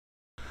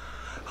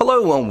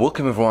Hello and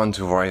welcome everyone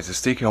to Variety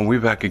Stick, and we're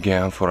back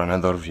again for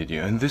another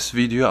video. In this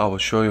video I will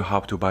show you how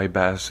to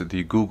bypass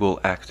the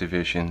Google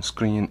activation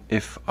screen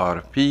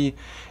FRP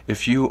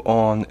if you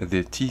own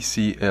the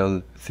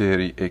TCL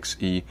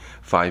 30XE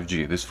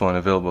 5G. This phone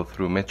available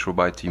through Metro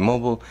by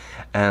T-Mobile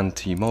and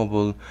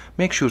T-Mobile.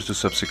 Make sure to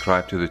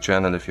subscribe to the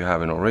channel if you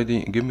haven't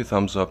already. Give me a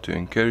thumbs up to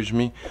encourage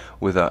me.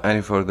 Without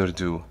any further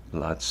ado,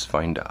 let's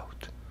find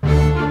out.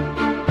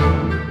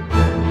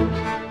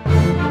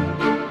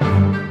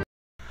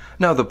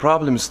 Now the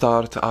problem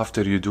starts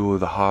after you do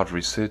the hard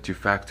reset. You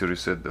factory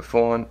reset the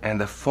phone and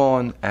the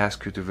phone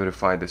asks you to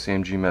verify the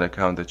same Gmail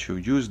account that you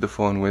used the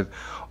phone with,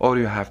 or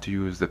you have to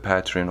use the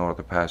pattern or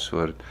the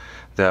password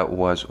that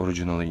was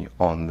originally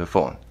on the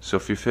phone. So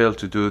if you fail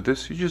to do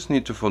this, you just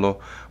need to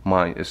follow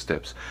my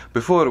steps.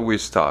 Before we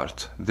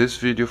start this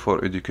video,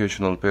 for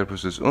educational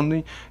purposes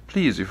only,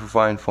 please, if you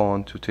find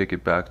phone, to take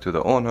it back to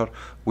the owner.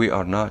 We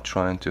are not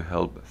trying to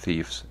help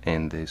thieves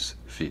in this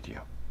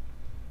video.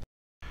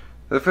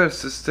 The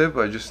first step,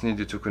 I just need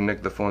you to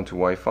connect the phone to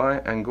Wi-Fi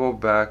and go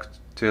back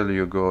till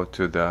you go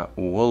to the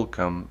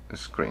welcome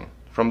screen.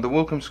 From the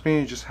welcome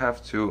screen, you just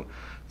have to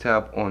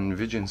tap on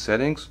Vision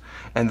settings,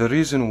 and the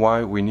reason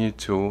why we need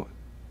to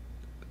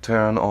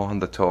turn on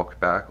the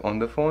talkback on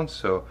the phone.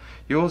 So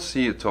you will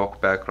see a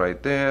talkback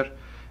right there,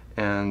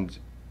 and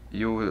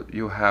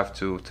you have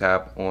to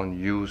tap on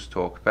use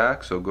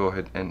talkback. So go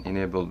ahead and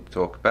enable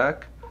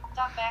talkback.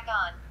 Talkback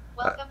on.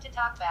 Welcome to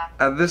Talkback.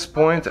 At this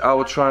point, I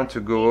will try to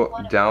go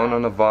down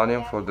on the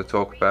volume for the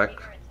talkback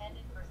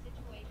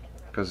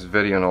because it's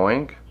very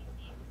annoying.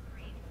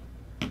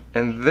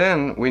 And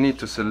then we need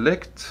to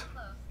select,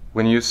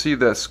 when you see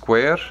the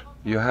square,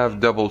 you have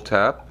double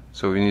tap,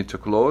 so we need to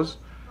close,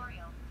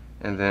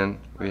 and then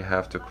we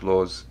have to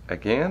close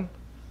again.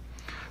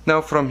 Now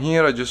from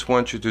here, I just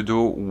want you to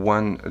do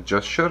one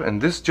gesture,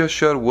 and this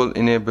gesture will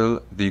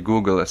enable the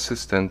Google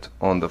Assistant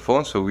on the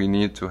phone. So we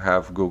need to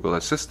have Google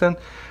Assistant,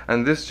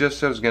 and this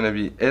gesture is going to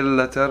be L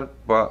letter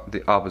but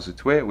the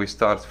opposite way. We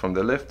start from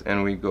the left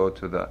and we go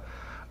to the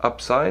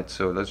upside.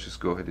 So let's just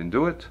go ahead and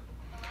do it.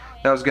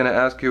 Now it's going to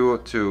ask you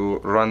to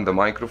run the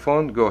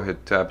microphone. Go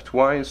ahead, tap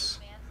twice.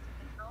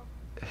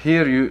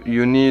 Here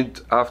you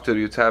need, after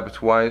you tap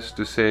twice,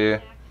 to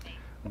say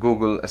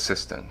Google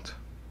Assistant.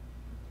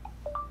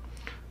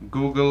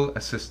 Google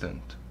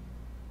Assistant.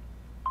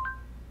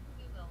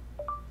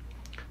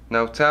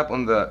 Now tap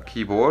on the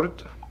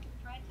keyboard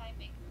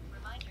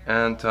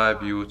and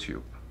type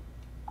YouTube.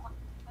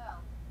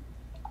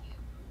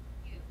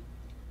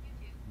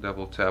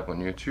 Double tap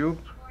on YouTube.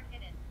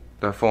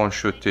 The phone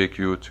should take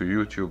you to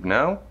YouTube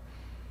now.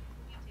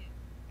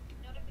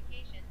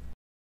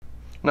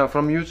 Now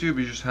from YouTube,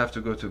 you just have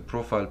to go to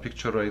profile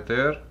picture right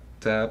there.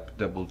 Tap,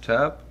 double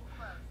tap,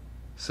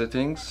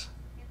 settings,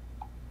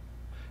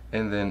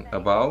 and then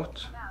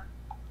about,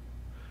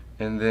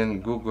 and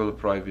then Google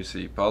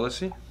privacy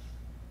policy.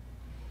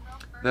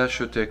 That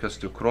should take us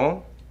to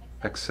Chrome.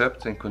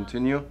 Accept and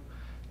continue,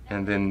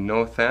 and then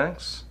no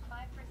thanks.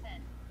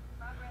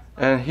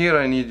 And here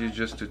I need you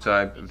just to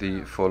type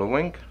the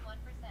following.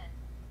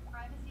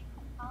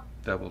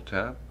 Double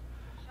tap,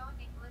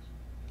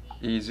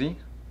 easy,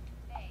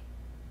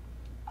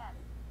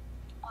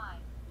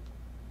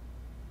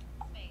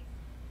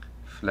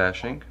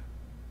 flashing,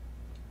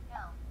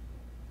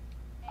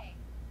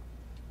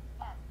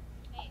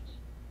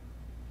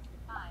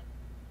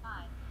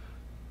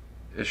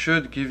 it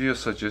should give you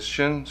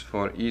suggestions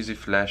for easy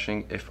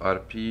flashing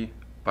FRP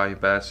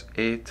ByPass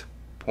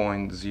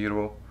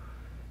 8.0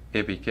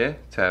 APK.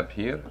 Tap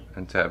here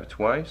and tap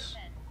twice.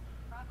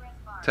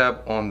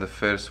 Tap on the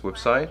first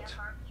website.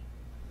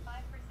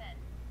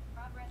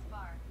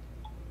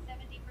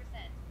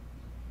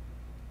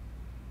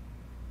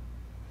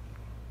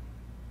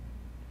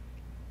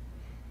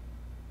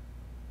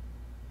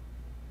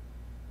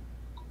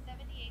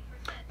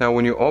 Now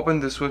when you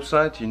open this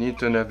website, you need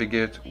to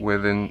navigate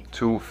within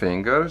two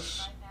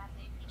fingers,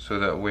 so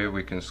that way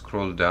we can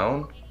scroll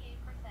down.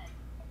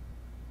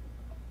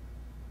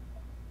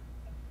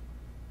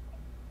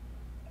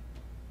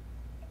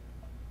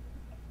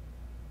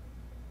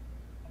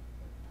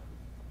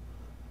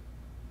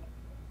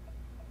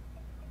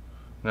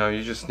 Now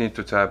you just need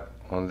to tap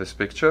on this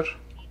picture,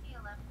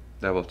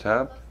 double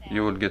tap,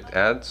 you will get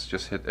ads.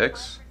 Just hit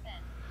X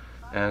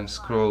and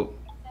scroll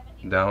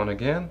down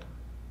again,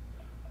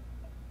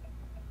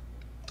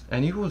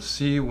 and you will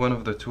see one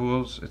of the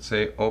tools. It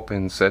say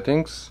open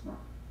settings.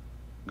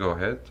 Go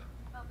ahead,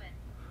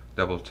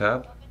 double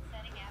tap.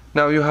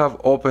 Now you have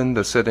opened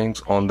the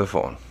settings on the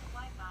phone.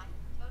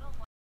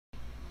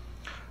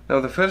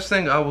 Now the first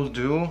thing I will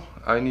do,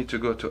 I need to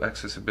go to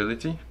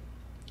accessibility.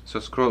 So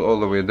scroll all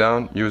the way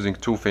down using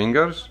two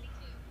fingers,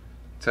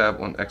 tap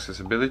on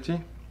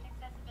accessibility,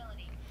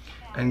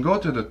 and go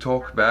to the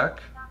talkback,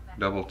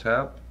 double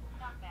tap,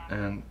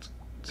 and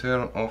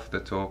turn off the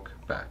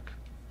talkback.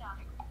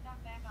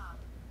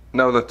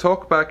 Now the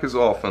talkback is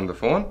off on the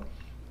phone.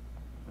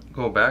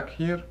 Go back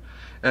here,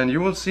 and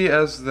you will see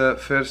as the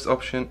first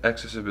option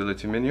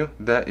accessibility menu.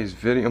 That is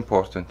very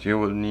important. You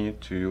will need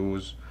to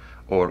use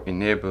or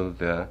enable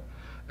the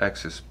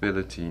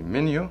accessibility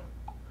menu.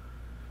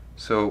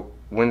 So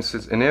once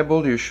it's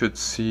enabled, you should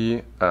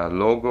see a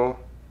logo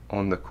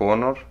on the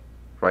corner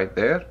right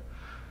there.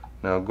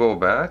 Now go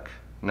back.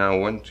 Now I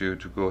want you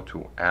to go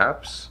to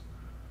apps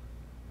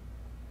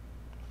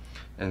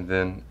and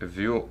then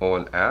view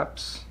all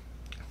apps,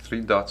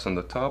 3 dots on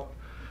the top,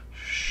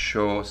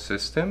 show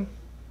system,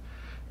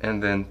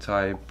 and then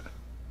type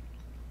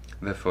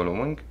the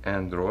following: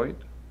 Android.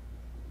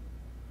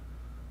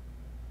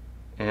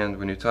 And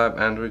when you type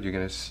Android, you're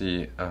going to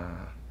see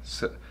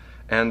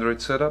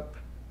Android setup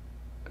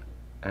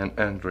and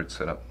Android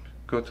setup.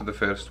 Go to the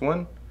first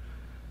one,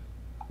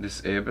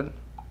 disable,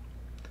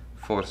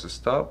 force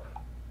stop,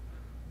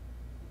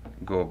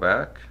 go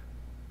back,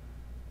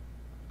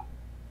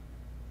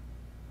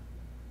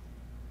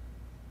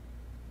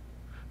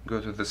 go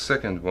to the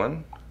second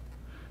one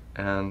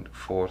and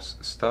force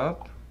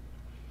stop,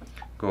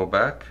 go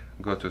back,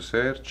 go to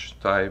search,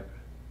 type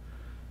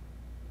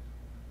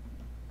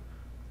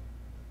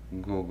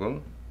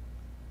Google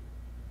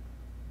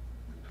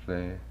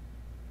Play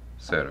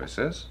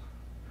Services,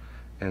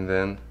 and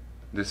then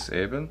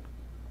disable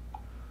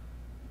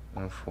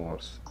and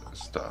force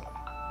stop.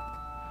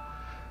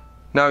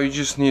 Now you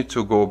just need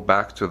to go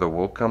back to the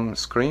welcome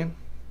screen.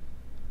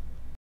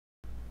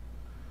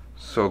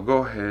 So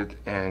go ahead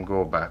and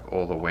go back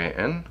all the way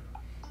in.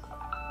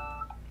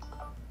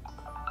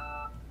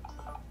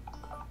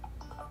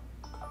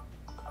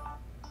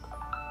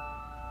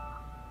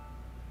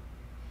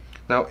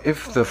 Now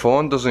if the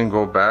phone doesn't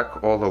go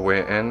back all the way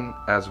in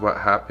as what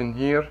happened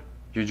here,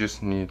 you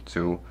just need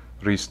to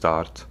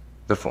restart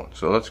the phone.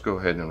 So let's go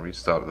ahead and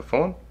restart the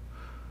phone.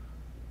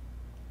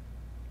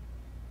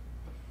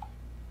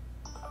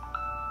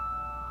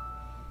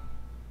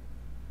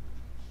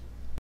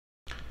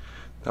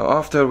 Now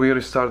after we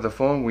restart the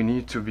phone, we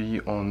need to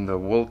be on the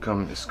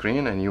welcome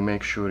screen, and you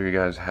make sure you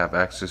guys have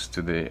access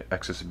to the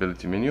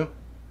accessibility menu.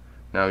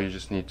 Now you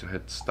just need to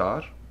hit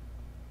start.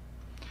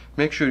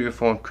 Make sure your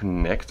phone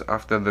connect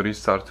after the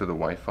restart to the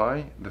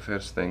Wi-Fi. The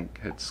first thing,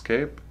 hit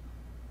escape.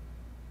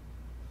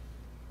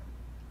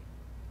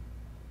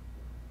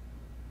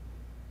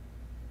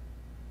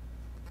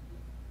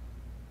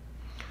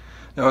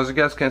 Now as you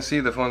guys can see,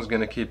 the phone's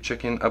gonna keep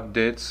checking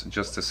updates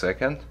just a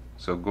second.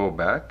 So go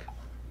back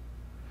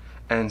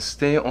and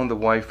stay on the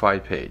Wi-Fi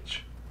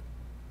page.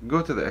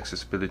 Go to the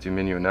accessibility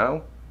menu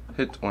now,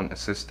 hit on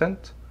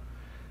assistant.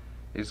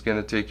 It's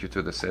gonna take you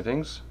to the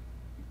settings.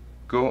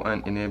 Go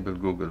and enable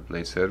Google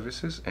Play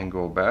Services and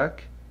go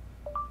back,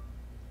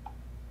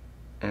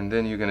 and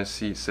then you're gonna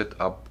see set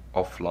up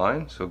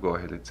offline. So go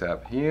ahead and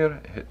tap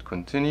here, hit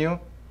continue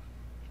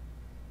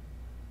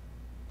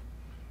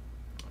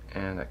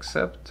and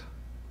accept,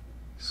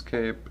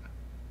 escape.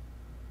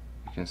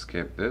 You can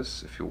escape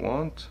this if you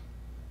want.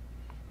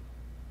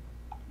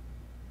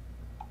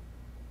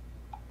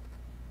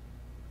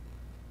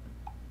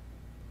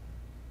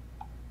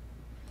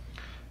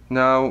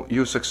 Now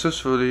you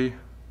successfully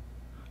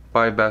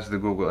bypass the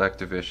Google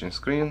activation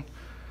screen.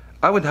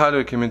 I would highly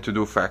recommend to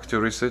do factory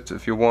reset.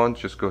 If you want,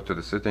 just go to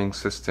the settings,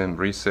 system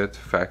reset,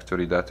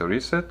 factory data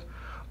reset,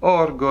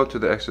 or go to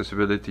the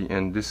accessibility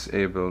and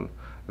disable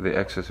the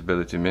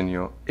accessibility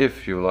menu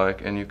if you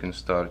like, and you can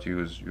start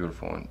use your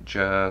phone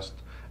just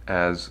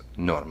as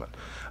normal.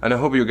 And I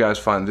hope you guys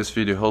find this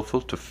video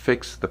helpful to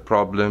fix the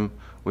problem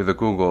with the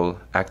Google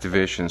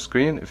activation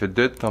screen. If it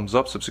did, thumbs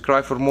up,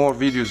 subscribe for more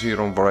videos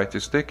here on Variety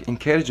Stick.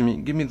 Encourage me,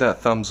 give me that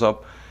thumbs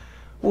up.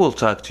 We'll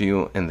talk to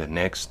you in the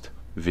next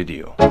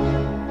video.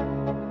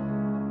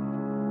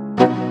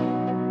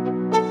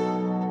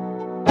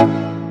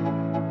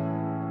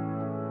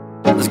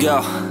 Let's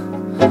go.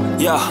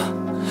 Yo,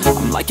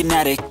 I'm like an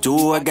addict,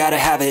 do I gotta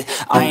have it.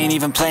 I ain't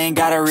even playing,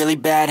 got a really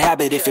bad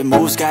habit. If it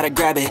moves, gotta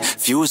grab it,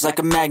 fuse like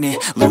a magnet.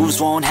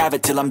 Lose, won't have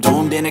it till I'm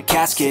doomed in a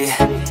casket.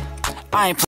 I ain't